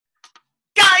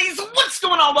What's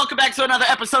going on? Welcome back to another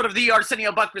episode of the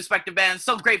Arsenio Buck Perspective Band.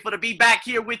 So grateful to be back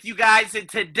here with you guys. And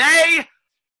today,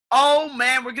 oh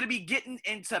man, we're going to be getting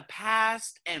into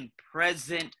past and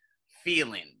present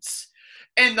feelings.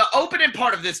 In the opening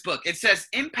part of this book, it says,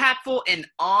 impactful and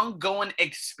ongoing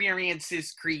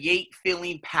experiences create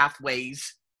feeling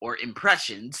pathways or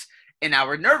impressions in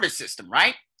our nervous system,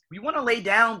 right? We want to lay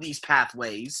down these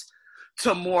pathways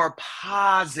to more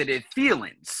positive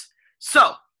feelings.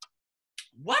 So,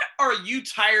 what are you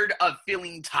tired of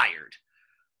feeling tired?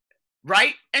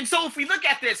 Right? And so if we look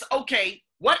at this, okay,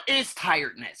 what is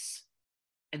tiredness?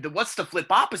 And then what's the flip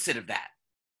opposite of that?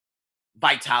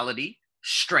 Vitality,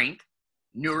 strength,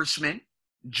 nourishment,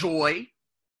 joy.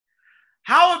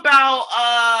 How about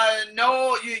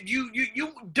no, you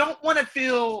don't want to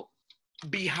feel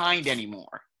behind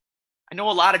anymore. I know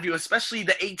a lot of you, especially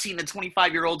the 18 and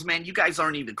 25-year-olds, man, you guys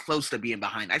aren't even close to being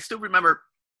behind. I still remember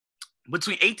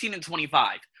between 18 and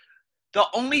 25, the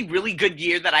only really good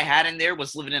year that I had in there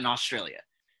was living in Australia.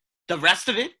 The rest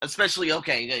of it, especially, going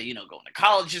to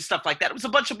college and stuff like that, it was a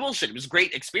bunch of bullshit. It was a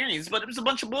great experience, but it was a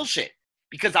bunch of bullshit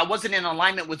because I wasn't in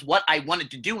alignment with what I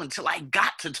wanted to do until I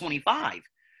got to 25.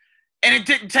 And it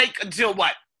didn't take until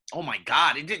what? Oh my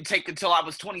God. It didn't take until I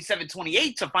was 27,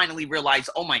 28 to finally realize,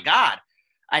 oh my God,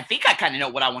 I think I kind of know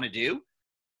what I want to do.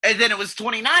 And then it was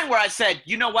 29 where I said,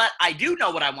 you know what? I do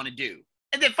know what I want to do.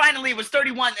 And then finally it was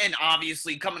 31 and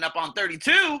obviously coming up on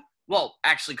 32. Well,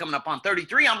 actually coming up on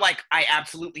 33, I'm like, I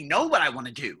absolutely know what I want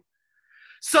to do.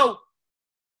 So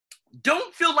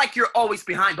don't feel like you're always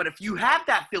behind. But if you have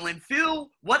that feeling, feel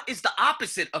what is the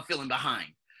opposite of feeling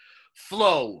behind?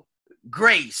 Flow,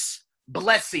 grace,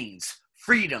 blessings,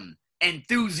 freedom,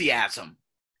 enthusiasm.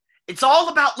 It's all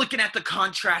about looking at the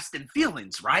contrast in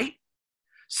feelings, right?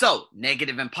 So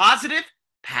negative and positive,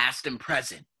 past and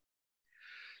present.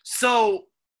 So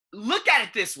look at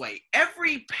it this way.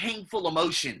 Every painful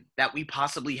emotion that we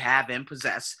possibly have and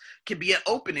possess can be an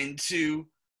opening to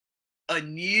a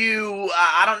new,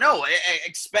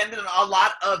 expending a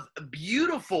lot of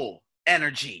beautiful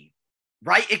energy,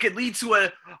 right? It could lead to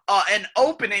an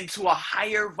opening to a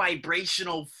higher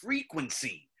vibrational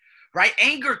frequency, right?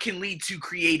 Anger can lead to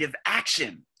creative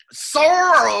action.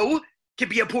 Sorrow can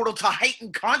be a portal to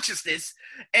heightened consciousness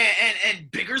and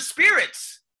bigger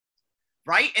spirits.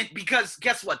 Right? And because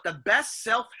guess what? The best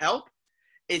self-help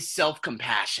is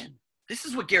self-compassion. This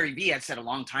is what Gary Vee had said a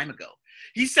long time ago.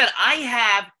 He said, I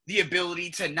have the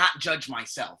ability to not judge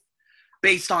myself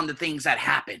based on the things that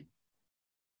happen.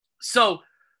 So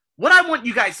what I want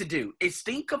you guys to do is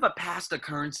think of a past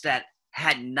occurrence that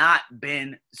had not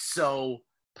been so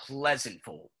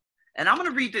pleasantful. And I'm going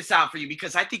to read this out for you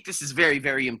because I think this is very,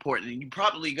 very important. And you're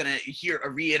probably going to hear a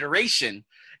reiteration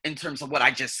in terms of what I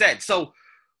just said. So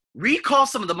recall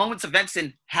some of the moments, events,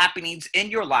 and happenings in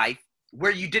your life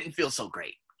where you didn't feel so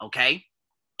great, okay?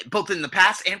 Both in the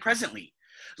past and presently.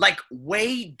 Like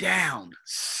way down,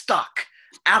 stuck,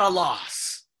 at a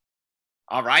loss,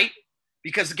 all right?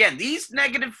 Because again, these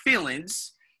negative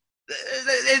feelings,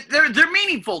 they're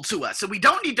meaningful to us, so we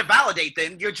don't need to validate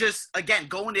them. You're just, again,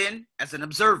 going in as an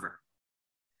observer.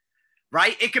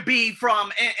 Right? It could be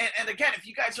from, and again, if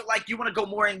you guys are like, you want to go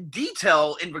more in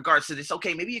detail in regards to this,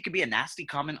 okay, maybe it could be a nasty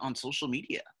comment on social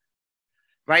media,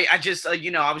 right? I just,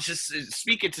 I was just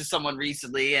speaking to someone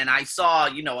recently and I saw,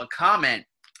 a comment,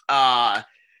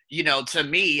 to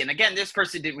me. And again, this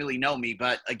person didn't really know me,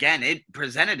 but again, it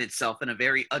presented itself in a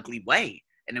very ugly way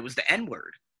and it was the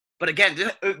N-word. But again,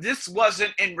 this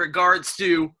wasn't in regards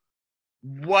to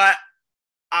what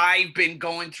I've been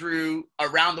going through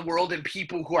around the world and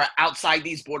people who are outside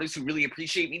these borders who really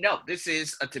appreciate me. No, this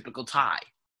is a typical Thai.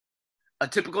 A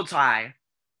typical Thai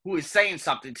who is saying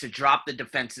something to drop the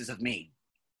defenses of me.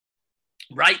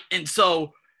 Right? And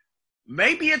so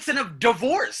maybe it's in a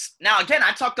divorce. Now, again,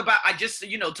 I just,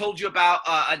 told you about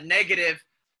a negative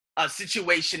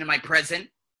situation in my present.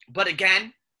 But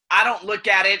again, I don't look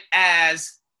at it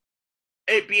as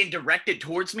it being directed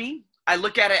towards me. I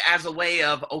look at it as a way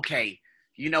of, okay,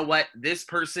 you know what? This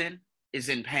person is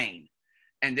in pain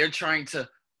and they're trying to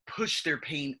push their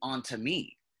pain onto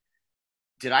me.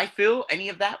 Did I feel any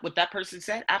of that, what that person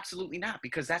said? Absolutely not,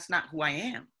 because that's not who I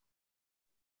am.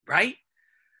 Right?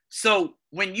 So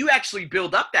when you actually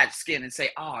build up that skin and say,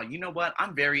 oh, you know what?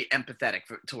 I'm very empathetic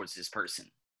towards this person.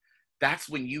 That's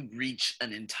when you reach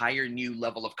an entire new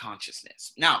level of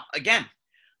consciousness. Now, again,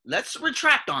 let's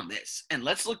retract on this and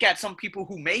let's look at some people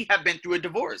who may have been through a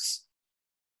divorce.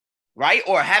 Right?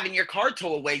 Or having your car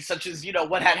towed away, such as,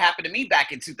 what had happened to me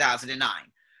back in 2009,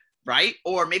 right?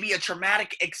 Or maybe a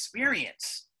traumatic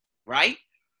experience, right?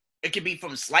 It can be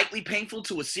from slightly painful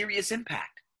to a serious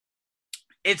impact.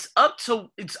 It's up to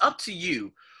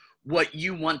you what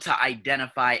you want to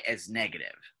identify as negative.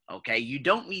 Okay, you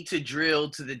don't need to drill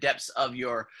to the depths of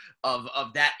your of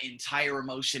that entire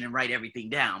emotion and write everything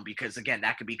down, because again,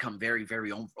 that could become very,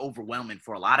 very overwhelming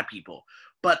for a lot of people.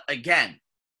 But again,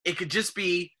 it could just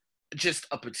be just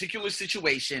a particular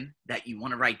situation that you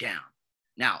want to write down.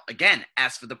 Now, again,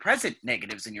 as for the present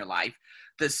negatives in your life,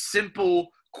 the simple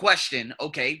question,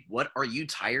 okay, what are you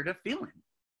tired of feeling?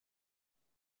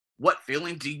 What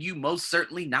feeling do you most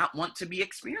certainly not want to be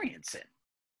experiencing?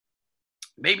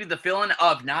 Maybe the feeling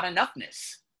of not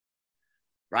enoughness,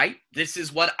 right? This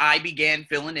is what I began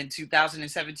feeling in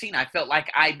 2017. I felt like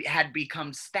I had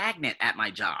become stagnant at my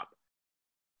job,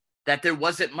 that there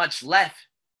wasn't much left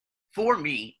for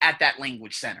me at that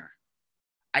language center.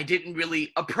 I didn't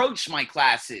really approach my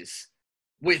classes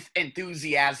with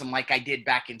enthusiasm like I did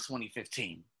back in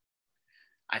 2015.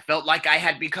 I felt like I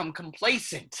had become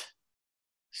complacent.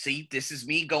 See, this is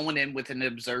me going in with an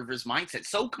observer's mindset.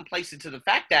 So complacent to the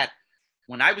fact that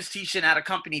when I was teaching at a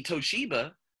company,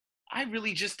 Toshiba, I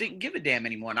really just didn't give a damn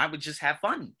anymore. And I would just have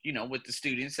fun, with the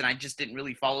students. And I just didn't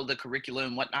really follow the curriculum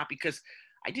and whatnot, because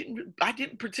I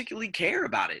didn't particularly care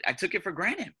about it. I took it for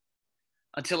granted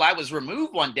until I was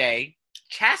removed one day,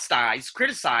 chastised,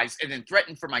 criticized, and then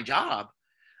threatened for my job.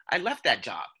 I left that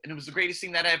job. And it was the greatest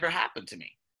thing that ever happened to me,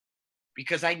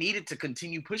 because I needed to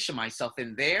continue pushing myself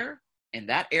in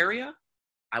that area.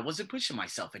 I wasn't pushing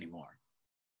myself anymore.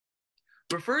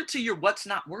 Refer to your what's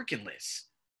not working list,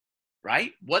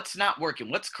 right? What's not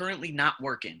working? What's currently not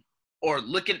working? Or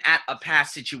looking at a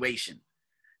past situation.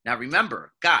 Now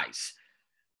remember, guys,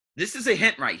 this is a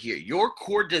hint right here. Your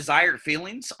core desired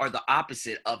feelings are the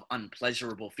opposite of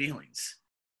unpleasurable feelings.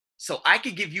 So I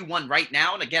could give you one right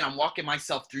now. And again, I'm walking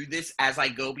myself through this as I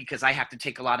go, because I have to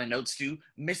take a lot of notes too.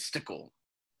 Mystical,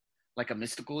 like a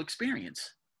mystical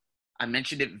experience. I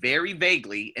mentioned it very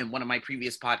vaguely in one of my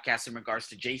previous podcasts in regards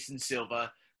to Jason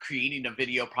Silva creating a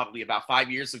video probably about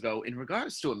 5 years ago in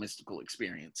regards to a mystical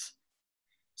experience.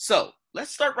 So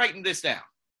let's start writing this down,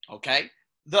 okay?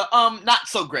 The not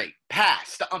so great,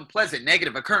 past, the unpleasant,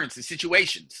 negative occurrences,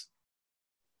 situations,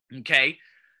 okay?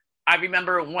 I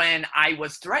remember when I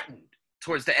was threatened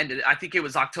towards the end of I think it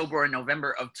was October or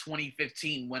November of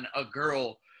 2015, when a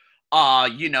girl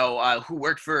who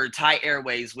worked for Thai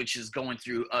Airways, which is going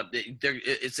through,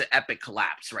 it's an epic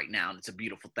collapse right now, and it's a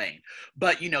beautiful thing.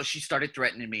 But, she started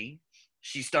threatening me.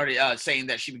 She started saying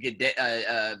that she would get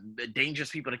dangerous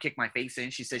people to kick my face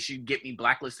in. She said she'd get me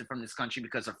blacklisted from this country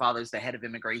because her father's the head of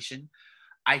immigration.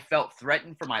 I felt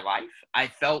threatened for my life. I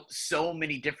felt so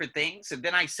many different things. And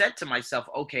then I said to myself,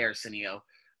 okay, Arsenio,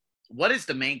 what is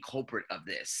the main culprit of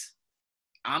this?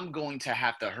 I'm going to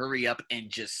have to hurry up and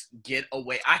just get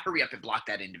away. I hurry up and block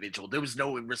that individual. There was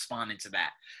no responding to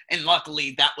that. And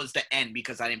luckily, that was the end,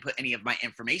 because I didn't put any of my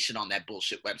information on that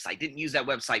bullshit website. Didn't use that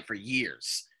website for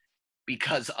years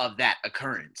because of that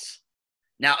occurrence.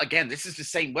 Now, again, this is the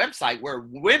same website where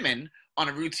women on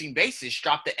a routine basis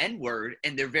drop the N-word,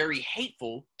 and they're very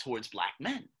hateful towards Black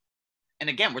men. And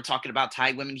again, we're talking about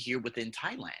Thai women here within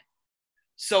Thailand.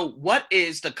 So what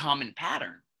is the common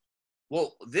pattern?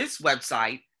 Well, this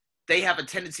website, they have a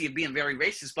tendency of being very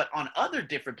racist, but on other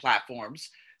different platforms,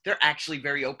 they're actually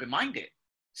very open-minded.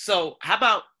 So how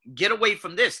about get away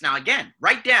from this? Now, again,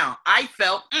 write down, I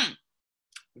felt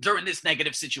during this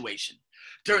negative situation,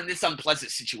 during this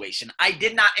unpleasant situation, I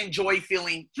did not enjoy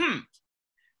feeling,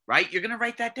 right? You're going to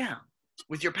write that down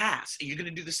with your past, and you're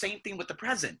going to do the same thing with the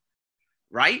present,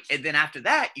 right? And then after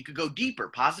that, you could go deeper,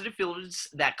 positive feelings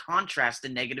that contrast the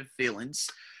negative feelings,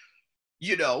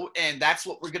 and that's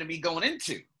what we're going to be going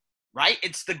into, right?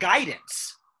 It's the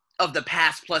guidance of the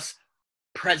past plus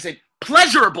present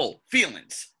pleasurable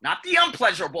feelings, not the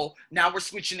unpleasurable. Now we're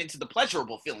switching into the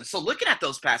pleasurable feelings. So looking at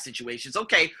those past situations,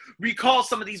 okay, recall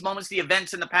some of these moments, the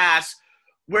events in the past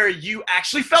where you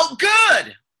actually felt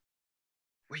good.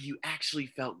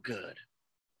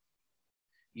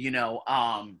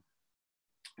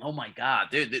 Oh my God,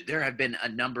 there have been a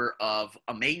number of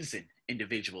amazing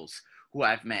individuals who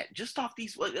I've met just off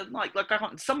these, like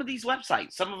some of these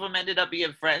websites. Some of them ended up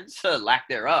being friends, lack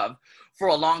thereof, for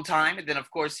a long time. And then,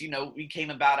 of course, we came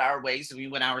about our ways and we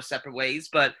went our separate ways.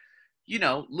 But,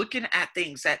 looking at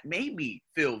things that made me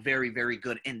feel very, very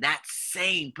good in that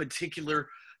same particular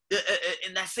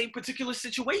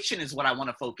situation is what I want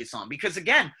to focus on. Because,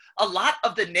 again, a lot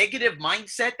of the negative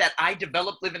mindset that I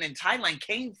developed living in Thailand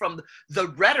came from the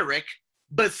rhetoric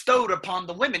bestowed upon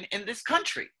the women in this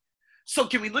country. So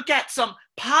can we look at some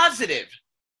positive,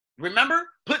 remember,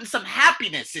 putting some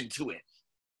happiness into it?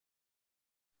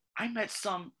 I met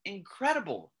some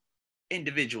incredible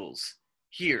individuals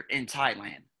here in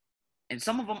Thailand, and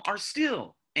some of them are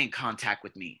still in contact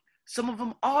with me. Some of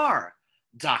them are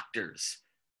doctors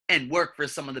and work for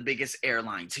some of the biggest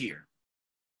airlines here.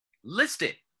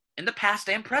 Listed in the past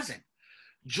and present.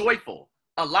 Joyful,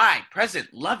 alive, present,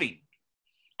 loving.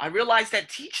 I realized that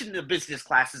teaching the business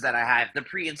classes that I have, the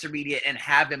pre-intermediate, and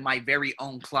having my very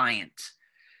own client,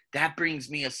 that brings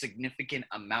me a significant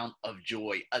amount of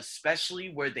joy,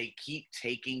 especially where they keep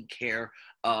taking care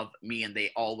of me, and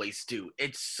they always do.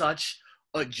 It's such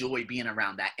a joy being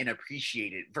around that and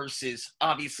appreciate it versus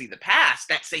obviously the past,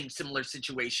 that same similar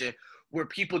situation where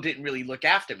people didn't really look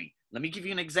after me. Let me give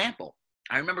you an example.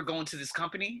 I remember going to this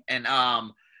company and,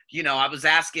 I was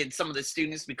asking some of the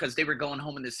students because they were going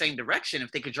home in the same direction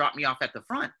if they could drop me off at the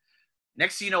front.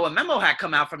 Next thing you know, a memo had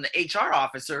come out from the HR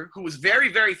officer who was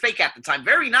very, very fake at the time.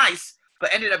 Very nice,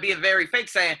 but ended up being very fake,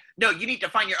 saying, no, you need to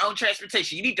find your own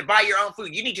transportation. You need to buy your own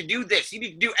food. You need to do this. You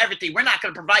need to do everything. We're not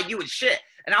going to provide you with shit.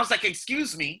 And I was like,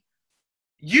 excuse me,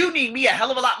 you need me a hell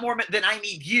of a lot more than I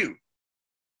need you.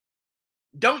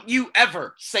 Don't you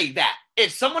ever say that.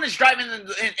 If someone is driving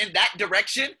in that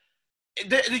direction,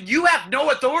 you have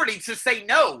no authority to say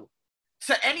no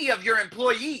to any of your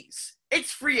employees.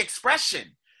 It's free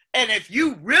expression. And if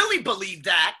you really believe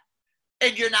that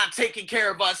and you're not taking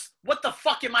care of us, what the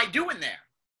fuck am I doing there?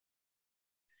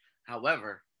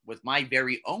 However, with my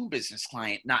very own business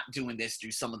client not doing this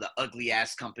through some of the ugly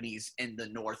ass companies in the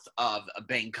north of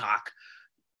Bangkok,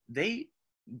 they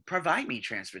provide me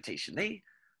transportation. They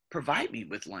provide me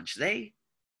with lunch. They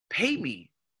pay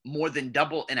me more than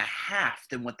double and a half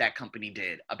than what that company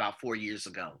did about 4 years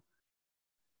ago.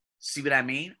 See what I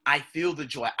mean? I feel the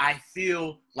joy. I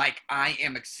feel like I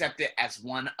am accepted as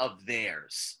one of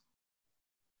theirs.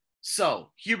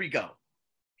 So here we go.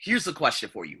 Here's a question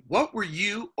for you. What were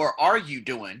you or are you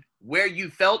doing where you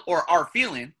felt or are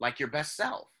feeling like your best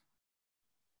self?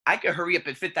 I could hurry up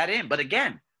and fit that in. But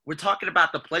again, we're talking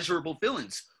about the pleasurable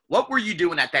feelings. What were you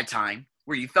doing at that time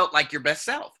where you felt like your best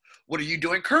self? What are you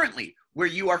doing currently where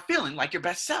you are feeling like your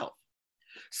best self?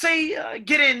 Say,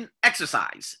 getting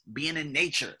exercise, being in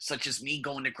nature, such as me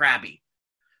going to Krabi,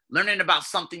 learning about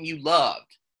something you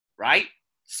loved, right?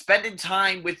 Spending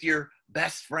time with your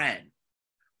best friend.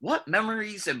 What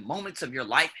memories and moments of your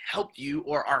life helped you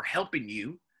or are helping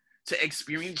you to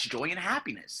experience joy and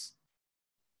happiness?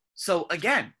 So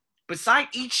again, beside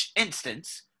each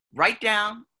instance, write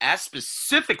down as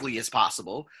specifically as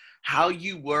possible how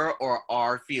you were or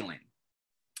are feeling.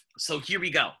 So here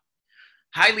we go.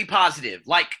 Highly positive,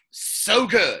 like so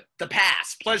good, the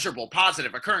past, pleasurable,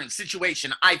 positive, occurrence,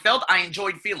 situation, I felt, I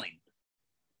enjoyed feeling.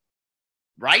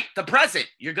 Right? The present,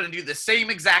 you're going to do the same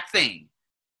exact thing.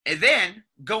 And then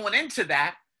going into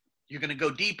that, you're going to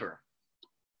go deeper.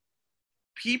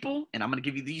 People, and I'm going to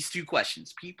give you these two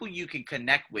questions, people you can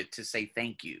connect with to say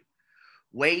thank you.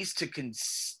 Ways to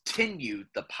continue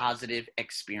the positive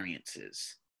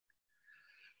experiences.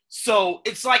 So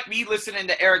it's like me listening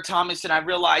to Eric Thomas, and I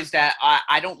realized that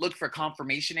I don't look for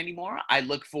confirmation anymore. I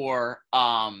look for,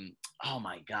 I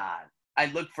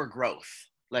look for growth.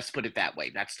 Let's put it that way.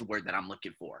 That's the word that I'm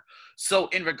looking for. So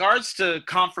in regards to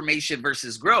confirmation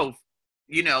versus growth,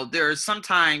 there are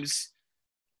sometimes,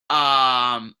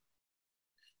 can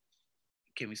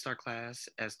we start class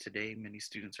as today? Many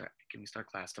students are, can we start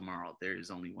class tomorrow? There is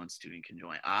only one student can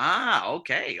join.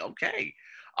 Okay.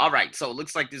 All right, so it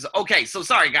looks like this. Okay, so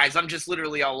sorry, guys. I'm just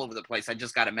literally all over the place. I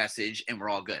just got a message, and we're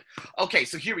all good. Okay,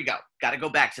 so here we go. Got to go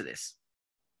back to this.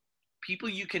 People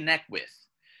you connect with.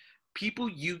 People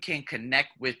you can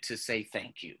connect with to say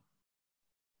thank you.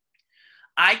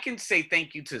 I can say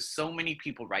thank you to so many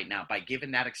people right now by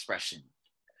giving that expression.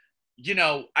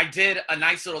 I did a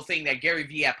nice little thing that Gary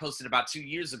Vee had posted about 2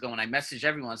 years ago, and I messaged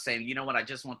everyone saying, you know what, I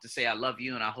just want to say I love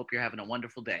you, and I hope you're having a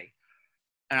wonderful day.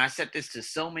 And I said this to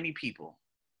so many people.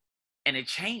 And it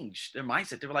changed their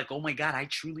mindset. They were like, oh my God, I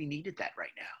truly needed that right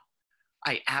now.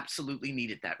 I absolutely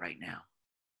needed that right now.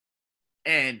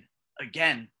 And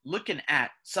again, looking at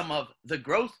some of the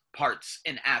growth parts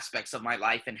and aspects of my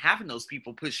life and having those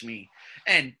people push me.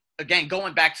 And again,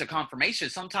 going back to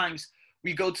confirmation, sometimes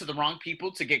we go to the wrong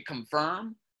people to get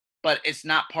confirmed, but it's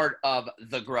not part of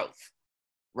the growth,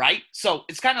 right? So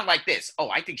it's kind of like this.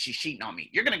 Oh, I think she's cheating on me.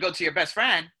 You're going to go to your best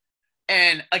friend.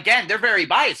 And again, they're very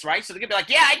biased, right? So they're going to be like,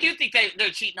 yeah, I do think they're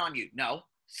cheating on you. No.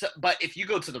 So, but if you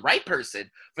go to the right person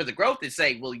for the growth and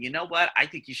say, well, you know what? I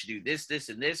think you should do this, this,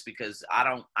 and this because I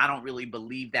don't really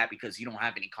believe that because you don't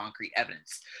have any concrete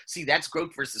evidence. See, that's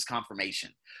growth versus confirmation.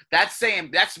 That's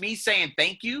me saying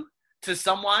thank you to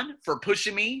someone for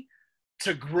pushing me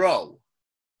to grow.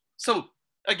 So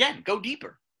again, go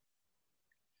deeper.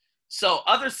 So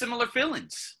other similar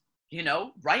feelings,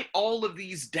 write all of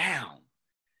these down.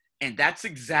 And that's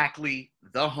exactly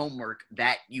the homework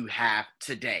that you have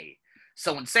today.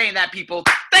 So in saying that, people,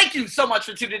 thank you so much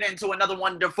for tuning in to another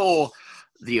wonderful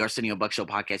The Arsenio Buck Show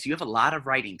podcast. You have a lot of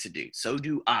writing to do. So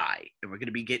do I. And we're going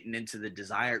to be getting into the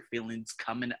desired feelings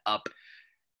coming up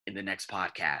in the next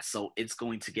podcast. So it's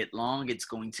going to get long. It's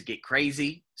going to get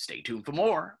crazy. Stay tuned for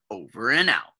more. Over and out.